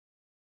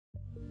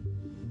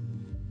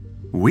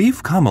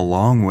We've come a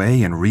long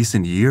way in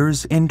recent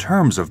years in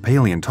terms of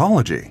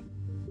paleontology.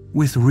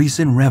 With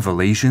recent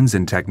revelations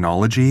in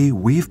technology,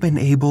 we've been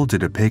able to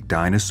depict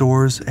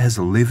dinosaurs as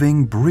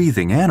living,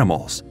 breathing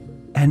animals,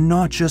 and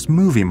not just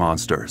movie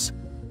monsters.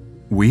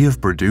 We have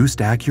produced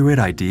accurate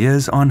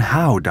ideas on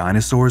how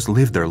dinosaurs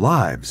lived their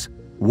lives,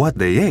 what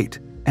they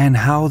ate, and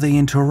how they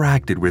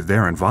interacted with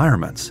their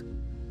environments.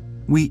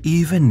 We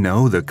even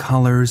know the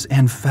colors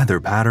and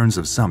feather patterns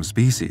of some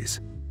species.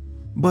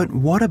 But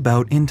what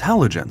about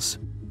intelligence?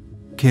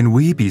 Can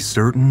we be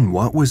certain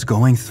what was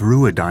going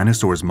through a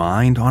dinosaur's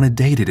mind on a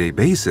day-to-day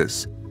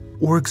basis,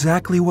 or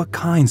exactly what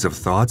kinds of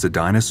thoughts a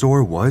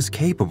dinosaur was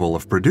capable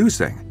of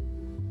producing?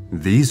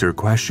 These are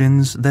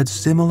questions that,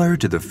 similar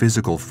to the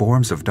physical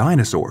forms of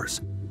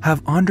dinosaurs,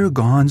 have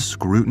undergone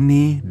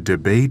scrutiny,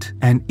 debate,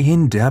 and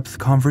in-depth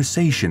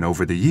conversation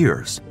over the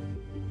years.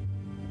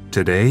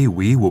 Today,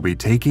 we will be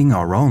taking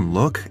our own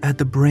look at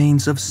the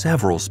brains of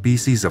several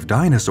species of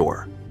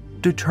dinosaur,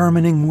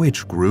 determining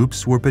which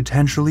groups were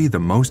potentially the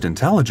most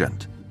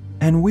intelligent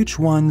and which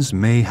ones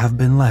may have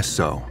been less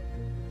so.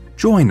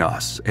 Join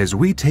us as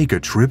we take a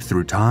trip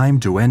through time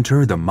to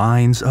enter the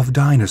minds of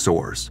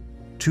dinosaurs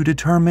to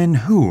determine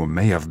who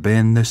may have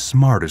been the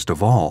smartest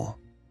of all.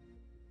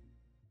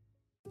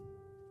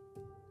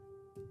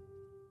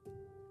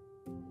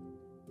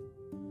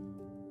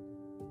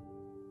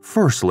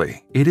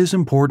 Firstly, it is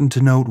important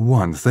to note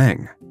one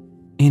thing.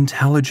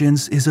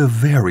 Intelligence is a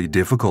very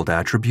difficult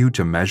attribute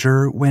to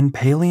measure when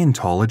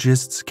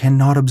paleontologists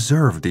cannot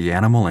observe the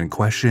animal in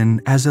question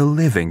as a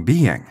living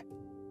being.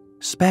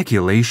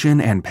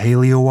 Speculation and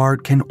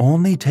paleoart can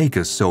only take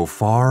us so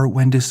far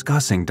when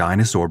discussing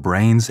dinosaur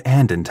brains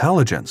and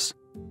intelligence.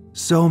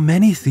 So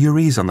many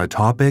theories on the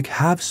topic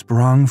have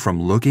sprung from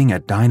looking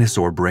at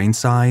dinosaur brain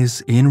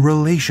size in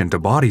relation to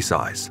body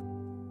size.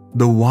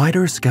 The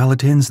wider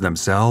skeletons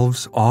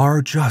themselves are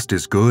just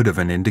as good of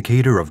an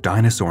indicator of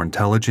dinosaur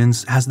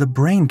intelligence as the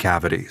brain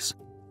cavities,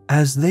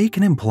 as they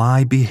can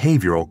imply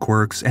behavioral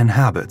quirks and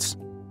habits.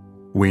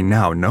 We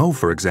now know,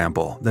 for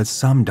example, that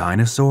some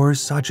dinosaurs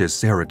such as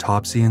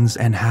ceratopsians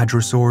and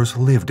hadrosaurs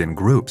lived in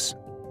groups.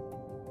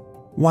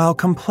 While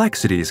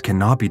complexities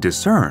cannot be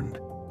discerned,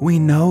 we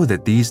know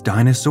that these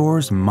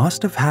dinosaurs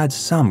must have had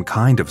some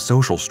kind of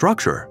social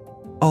structure,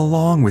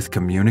 along with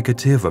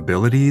communicative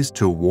abilities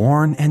to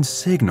warn and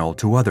signal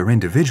to other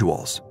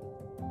individuals.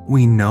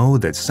 We know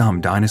that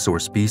some dinosaur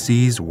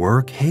species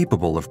were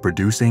capable of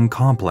producing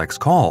complex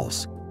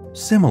calls,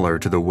 similar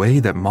to the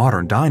way that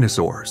modern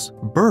dinosaurs,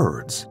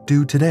 birds,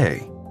 do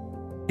today.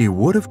 It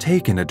would have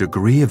taken a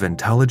degree of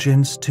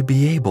intelligence to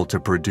be able to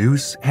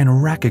produce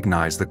and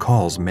recognize the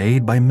calls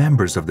made by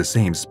members of the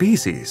same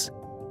species,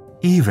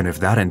 even if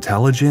that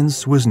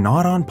intelligence was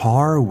not on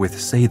par with,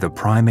 say, the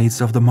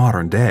primates of the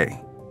modern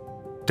day.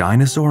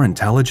 Dinosaur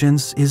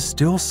intelligence is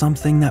still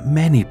something that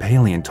many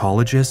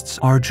paleontologists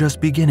are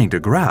just beginning to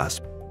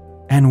grasp,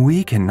 and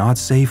we cannot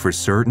say for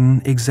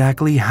certain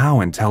exactly how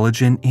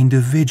intelligent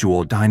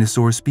individual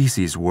dinosaur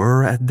species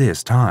were at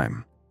this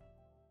time.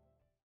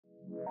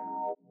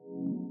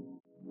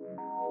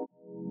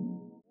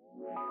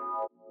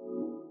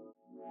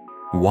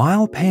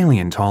 While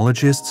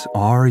paleontologists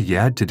are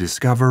yet to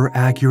discover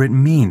accurate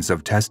means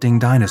of testing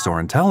dinosaur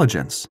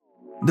intelligence,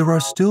 there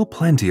are still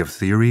plenty of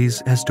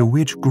theories as to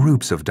which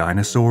groups of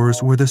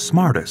dinosaurs were the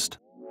smartest.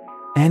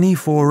 Any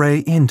foray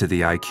into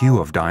the IQ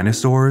of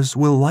dinosaurs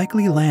will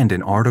likely land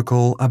an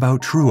article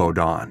about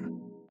Troodon,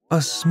 a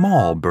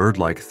small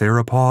bird-like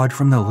theropod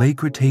from the late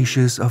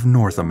Cretaceous of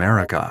North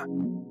America.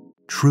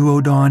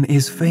 Troodon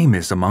is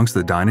famous amongst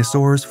the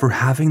dinosaurs for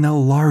having the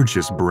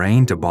largest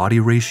brain-to-body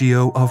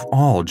ratio of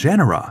all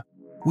genera,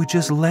 which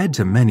has led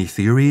to many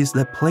theories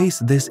that place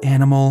this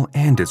animal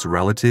and its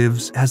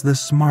relatives as the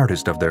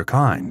smartest of their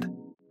kind.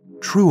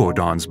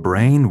 Troodon's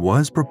brain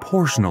was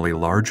proportionally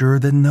larger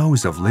than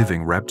those of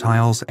living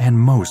reptiles and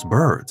most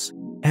birds,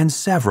 and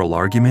several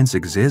arguments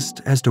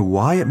exist as to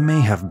why it may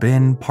have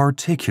been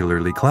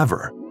particularly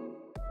clever.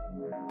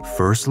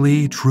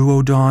 Firstly,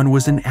 Troodon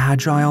was an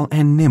agile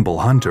and nimble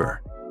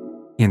hunter.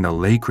 In the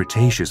late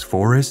Cretaceous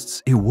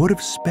forests, it would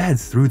have sped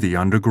through the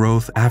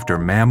undergrowth after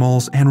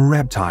mammals and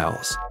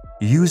reptiles,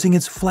 using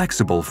its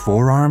flexible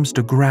forearms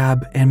to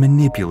grab and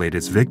manipulate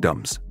its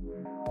victims.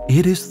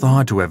 It is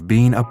thought to have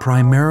been a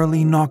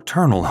primarily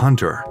nocturnal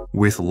hunter,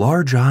 with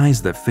large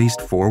eyes that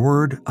faced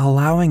forward,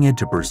 allowing it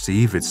to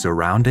perceive its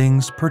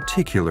surroundings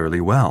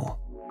particularly well.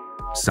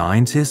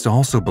 Scientists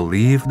also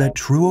believe that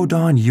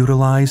Troodon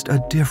utilized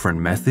a different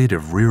method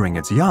of rearing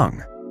its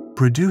young,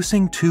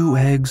 producing 2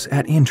 eggs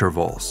at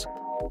intervals,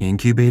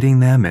 incubating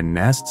them in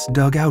nests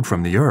dug out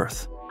from the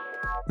earth.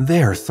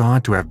 They are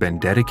thought to have been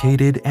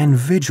dedicated and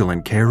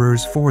vigilant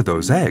carers for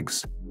those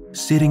eggs,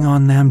 sitting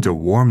on them to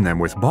warm them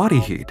with body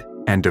heat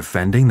and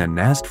defending the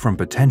nest from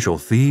potential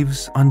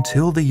thieves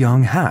until the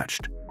young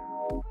hatched.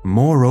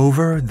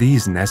 Moreover,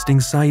 these nesting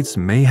sites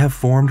may have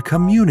formed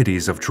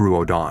communities of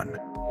Troodon,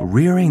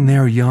 rearing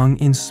their young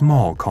in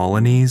small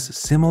colonies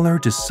similar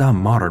to some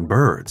modern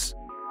birds.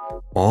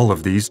 All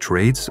of these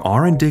traits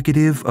are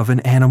indicative of an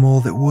animal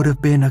that would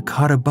have been a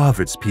cut above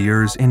its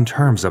peers in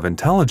terms of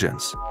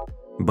intelligence.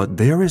 But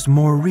there is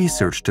more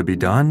research to be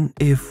done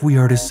if we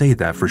are to say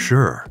that for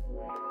sure.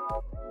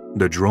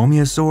 The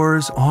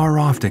dromaeosaurs are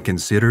often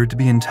considered to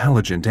be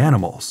intelligent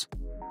animals,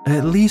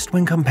 at least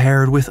when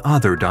compared with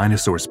other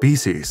dinosaur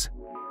species.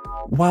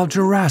 While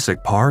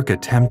Jurassic Park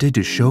attempted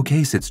to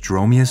showcase its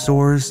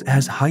dromaeosaurs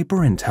as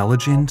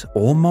hyper-intelligent,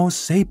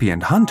 almost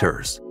sapient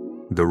hunters,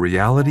 the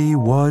reality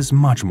was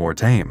much more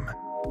tame.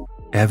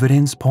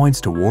 Evidence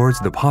points towards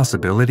the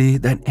possibility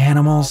that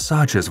animals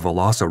such as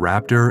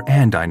Velociraptor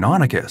and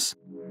Deinonychus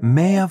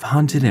may have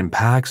hunted in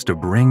packs to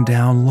bring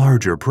down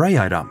larger prey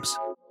items,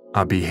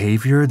 a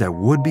behavior that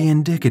would be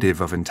indicative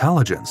of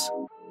intelligence.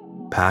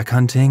 Pack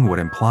hunting would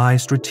imply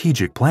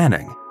strategic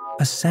planning,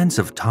 a sense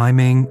of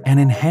timing, and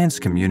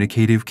enhanced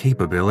communicative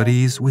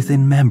capabilities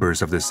within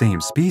members of the same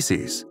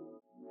species,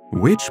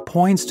 which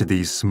points to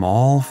these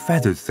small,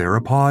 feathered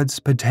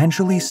theropods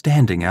potentially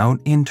standing out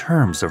in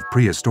terms of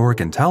prehistoric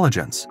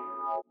intelligence.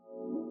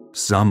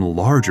 Some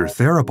larger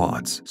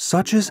theropods,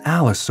 such as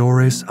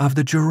Allosaurus of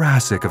the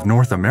Jurassic of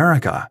North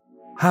America,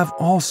 have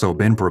also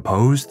been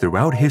proposed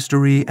throughout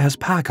history as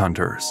pack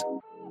hunters.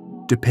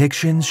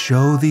 Depictions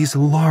show these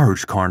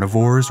large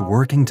carnivores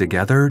working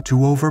together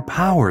to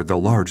overpower the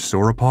large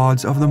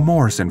sauropods of the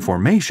Morrison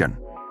Formation,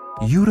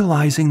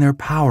 utilizing their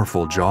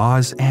powerful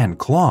jaws and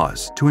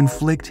claws to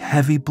inflict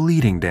heavy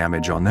bleeding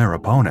damage on their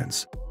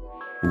opponents.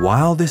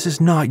 While this is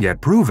not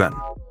yet proven,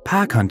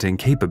 pack hunting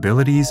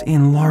capabilities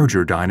in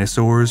larger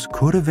dinosaurs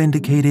could have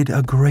indicated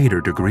a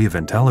greater degree of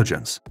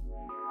intelligence.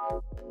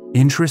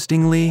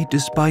 Interestingly,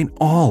 despite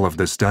all of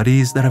the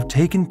studies that have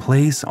taken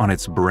place on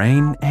its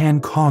brain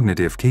and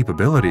cognitive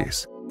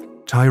capabilities,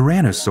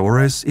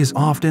 Tyrannosaurus is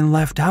often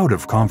left out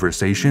of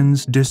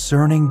conversations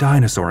discerning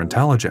dinosaur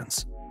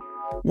intelligence.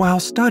 While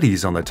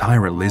studies on the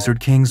tyrant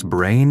lizard king's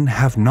brain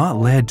have not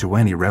led to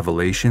any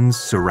revelations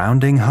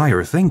surrounding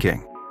higher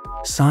thinking,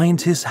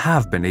 scientists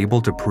have been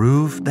able to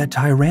prove that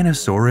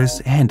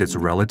Tyrannosaurus and its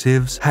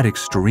relatives had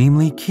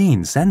extremely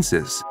keen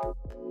senses.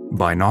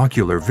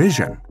 Binocular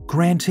vision,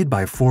 granted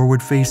by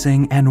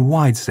forward-facing and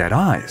wide-set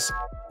eyes,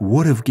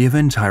 would have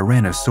given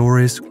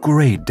Tyrannosaurus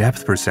great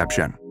depth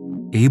perception,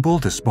 able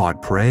to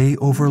spot prey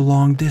over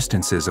long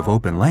distances of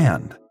open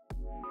land.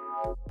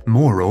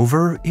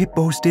 Moreover, it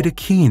boasted a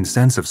keen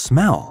sense of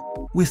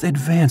smell, with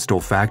advanced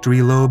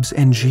olfactory lobes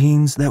and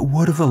genes that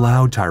would have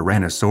allowed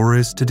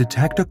Tyrannosaurus to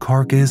detect a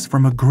carcass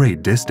from a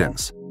great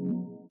distance.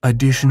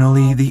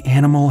 Additionally, the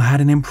animal had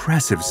an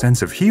impressive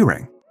sense of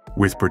hearing,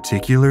 with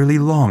particularly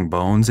long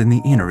bones in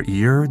the inner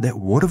ear that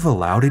would have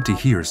allowed it to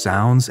hear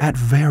sounds at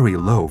very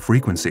low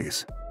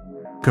frequencies.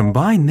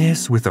 Combine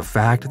this with the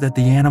fact that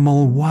the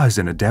animal was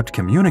an adept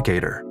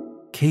communicator,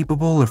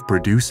 capable of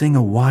producing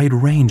a wide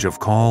range of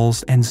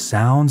calls and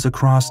sounds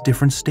across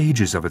different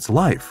stages of its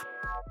life,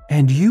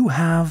 and you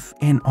have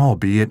an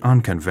albeit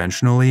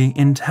unconventionally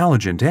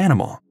intelligent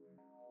animal.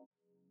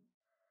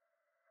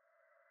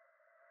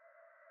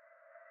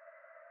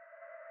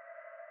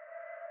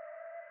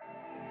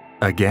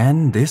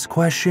 Again, this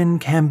question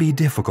can be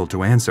difficult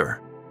to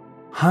answer.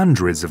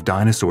 Hundreds of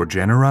dinosaur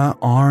genera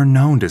are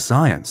known to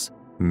science,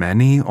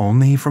 many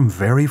only from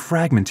very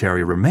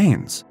fragmentary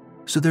remains,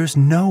 so there's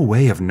no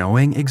way of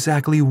knowing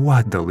exactly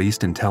what the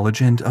least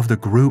intelligent of the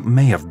group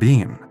may have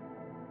been.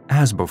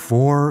 As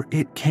before,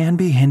 it can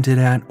be hinted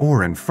at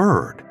or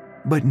inferred,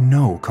 but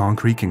no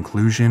concrete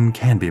conclusion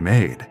can be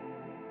made.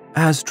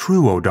 As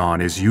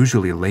Troodon is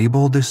usually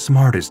labeled the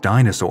smartest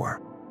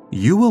dinosaur,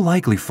 you will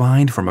likely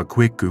find from a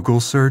quick Google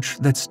search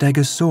that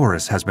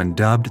Stegosaurus has been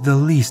dubbed the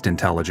least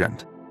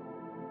intelligent.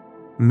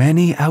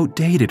 Many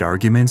outdated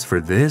arguments for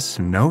this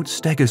note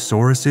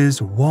Stegosaurus's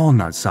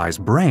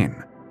walnut-sized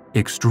brain,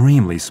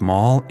 extremely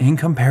small in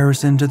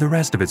comparison to the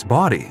rest of its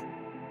body.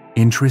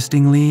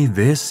 Interestingly,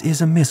 this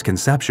is a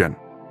misconception.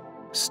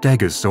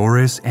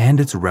 Stegosaurus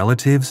and its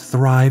relatives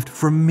thrived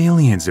for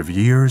millions of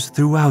years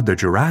throughout the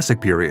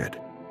Jurassic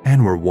period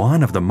and were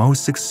one of the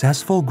most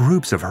successful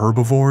groups of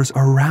herbivores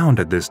around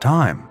at this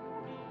time.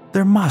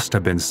 There must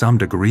have been some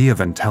degree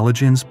of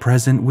intelligence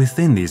present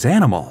within these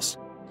animals,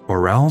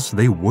 or else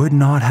they would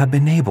not have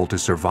been able to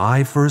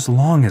survive for as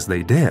long as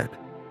they did.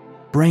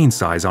 Brain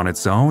size on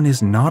its own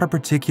is not a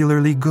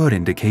particularly good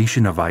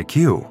indication of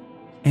IQ,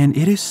 and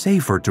it is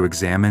safer to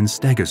examine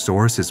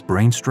Stegosaurus's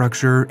brain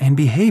structure and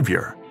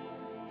behavior.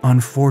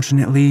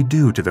 Unfortunately,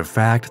 due to the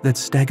fact that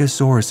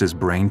Stegosaurus's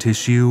brain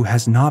tissue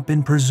has not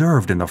been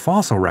preserved in the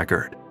fossil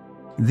record,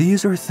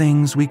 these are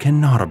things we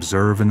cannot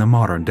observe in the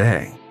modern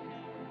day.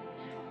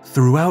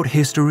 Throughout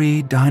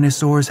history,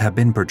 dinosaurs have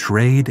been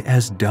portrayed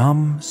as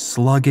dumb,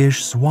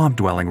 sluggish,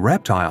 swamp-dwelling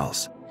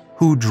reptiles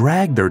who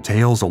dragged their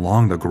tails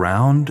along the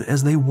ground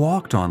as they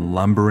walked on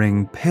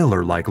lumbering,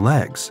 pillar-like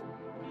legs.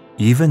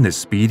 Even the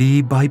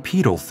speedy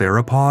bipedal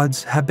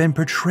theropods have been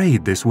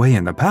portrayed this way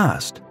in the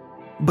past,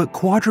 but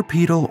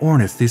quadrupedal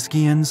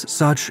ornithischians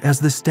such as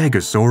the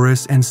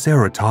Stegosaurus and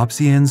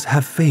Ceratopsians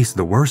have faced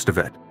the worst of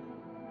it.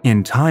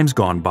 In times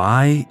gone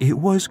by, it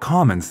was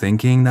common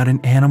thinking that an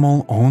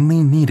animal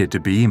only needed to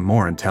be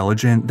more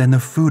intelligent than the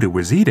food it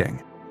was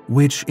eating,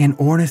 which in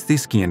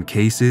ornithischian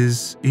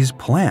cases is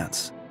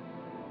plants.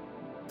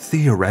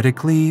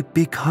 Theoretically,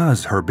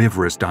 because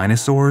herbivorous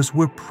dinosaurs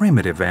were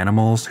primitive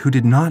animals who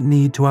did not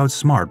need to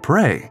outsmart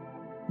prey,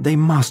 they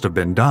must have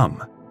been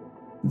dumb.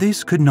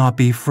 This could not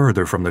be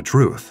further from the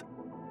truth.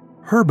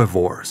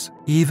 Herbivores,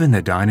 even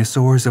the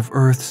dinosaurs of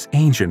Earth's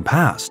ancient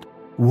past,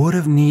 would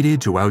have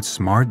needed to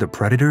outsmart the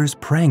predators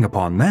preying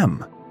upon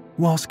them,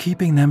 whilst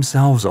keeping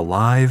themselves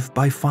alive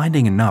by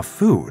finding enough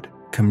food,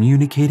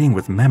 communicating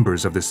with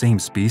members of the same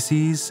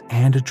species,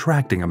 and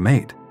attracting a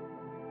mate.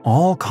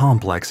 All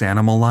complex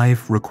animal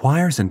life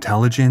requires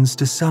intelligence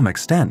to some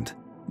extent,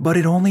 but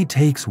it only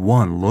takes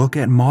one look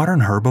at modern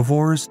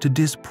herbivores to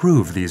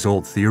disprove these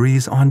old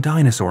theories on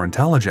dinosaur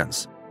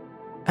intelligence.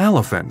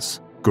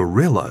 Elephants,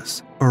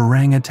 gorillas,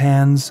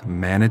 orangutans,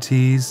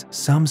 manatees,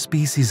 some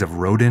species of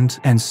rodent,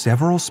 and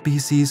several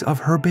species of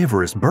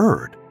herbivorous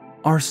bird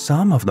are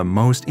some of the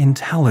most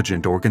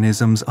intelligent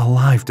organisms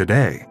alive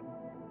today,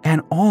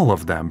 and all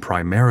of them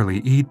primarily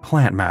eat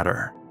plant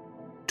matter.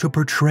 To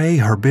portray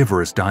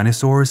herbivorous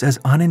dinosaurs as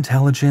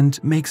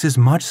unintelligent makes as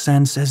much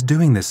sense as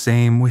doing the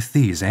same with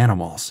these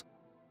animals.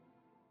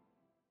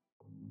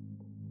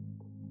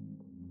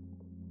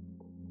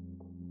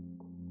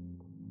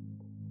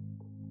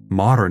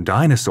 Modern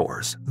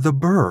dinosaurs, the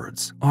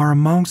birds, are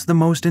amongst the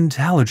most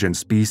intelligent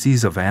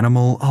species of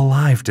animal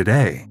alive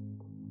today.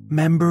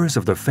 Members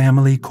of the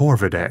family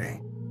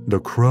Corvidae, the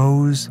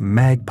crows,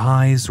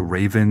 magpies,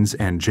 ravens,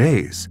 and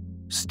jays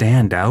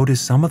stand out as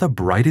some of the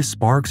brightest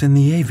sparks in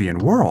the avian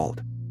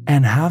world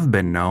and have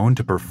been known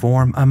to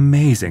perform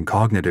amazing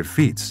cognitive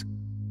feats.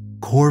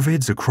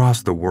 Corvids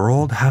across the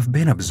world have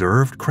been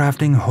observed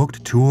crafting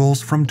hooked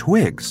tools from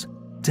twigs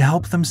to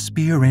help them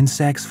spear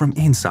insects from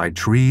inside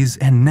trees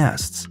and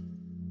nests,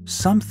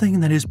 something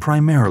that is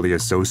primarily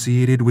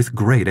associated with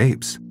great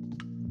apes.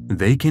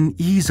 They can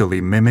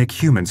easily mimic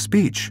human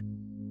speech,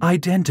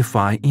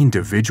 identify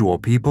individual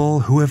people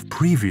who have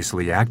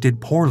previously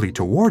acted poorly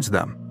towards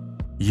them,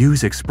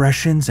 use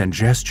expressions and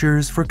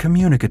gestures for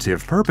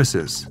communicative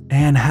purposes,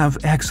 and have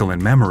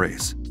excellent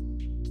memories.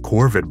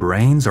 Corvid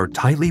brains are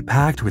tightly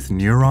packed with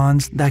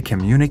neurons that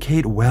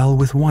communicate well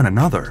with one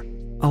another,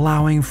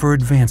 allowing for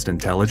advanced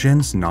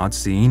intelligence not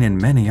seen in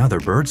many other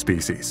bird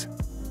species.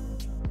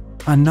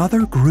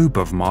 Another group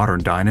of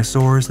modern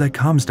dinosaurs that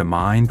comes to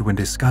mind when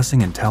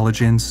discussing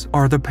intelligence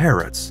are the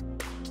parrots.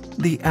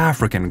 The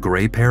African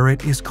gray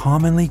parrot is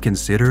commonly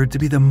considered to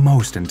be the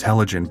most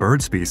intelligent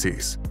bird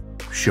species,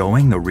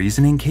 showing the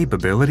reasoning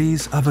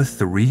capabilities of a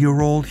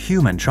 3-year-old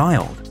human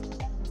child.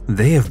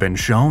 They have been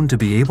shown to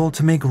be able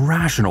to make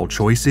rational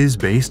choices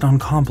based on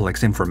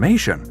complex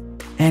information,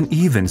 and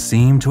even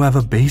seem to have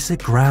a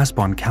basic grasp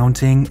on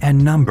counting and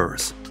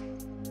numbers.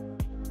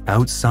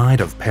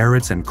 Outside of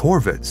parrots and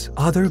corvids,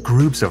 other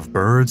groups of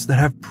birds that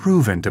have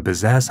proven to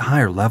possess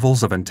higher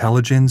levels of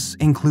intelligence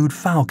include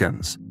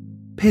falcons,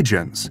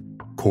 pigeons,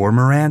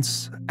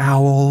 cormorants,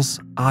 owls,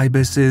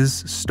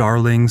 ibises,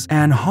 starlings,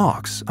 and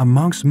hawks,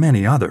 amongst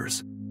many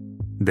others.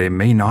 They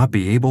may not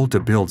be able to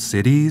build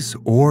cities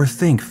or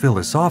think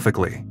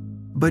philosophically,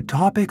 but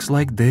topics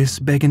like this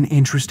beg an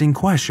interesting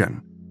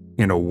question.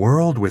 In a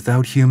world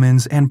without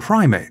humans and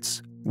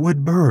primates,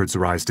 would birds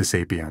rise to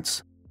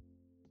sapience?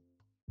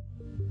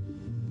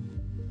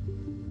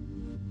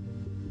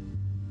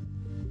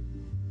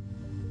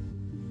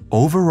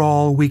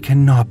 Overall, we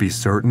cannot be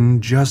certain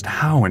just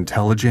how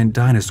intelligent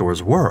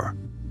dinosaurs were.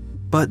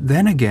 But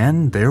then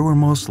again, there were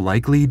most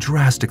likely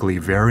drastically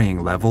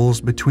varying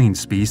levels between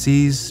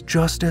species,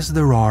 just as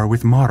there are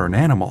with modern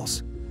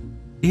animals.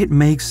 It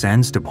makes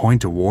sense to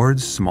point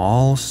towards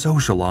small,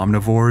 social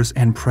omnivores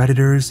and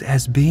predators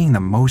as being the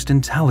most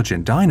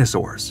intelligent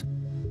dinosaurs,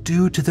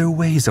 due to their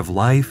ways of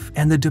life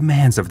and the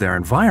demands of their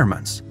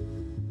environments.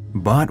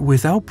 But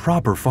without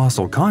proper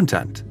fossil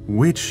content,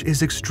 which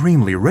is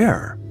extremely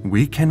rare,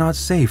 we cannot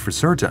say for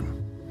certain.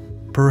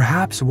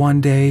 Perhaps one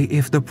day,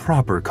 if the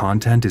proper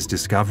content is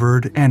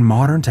discovered and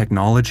modern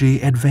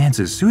technology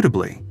advances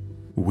suitably,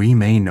 we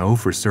may know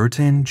for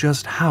certain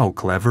just how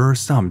clever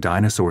some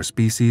dinosaur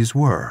species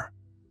were.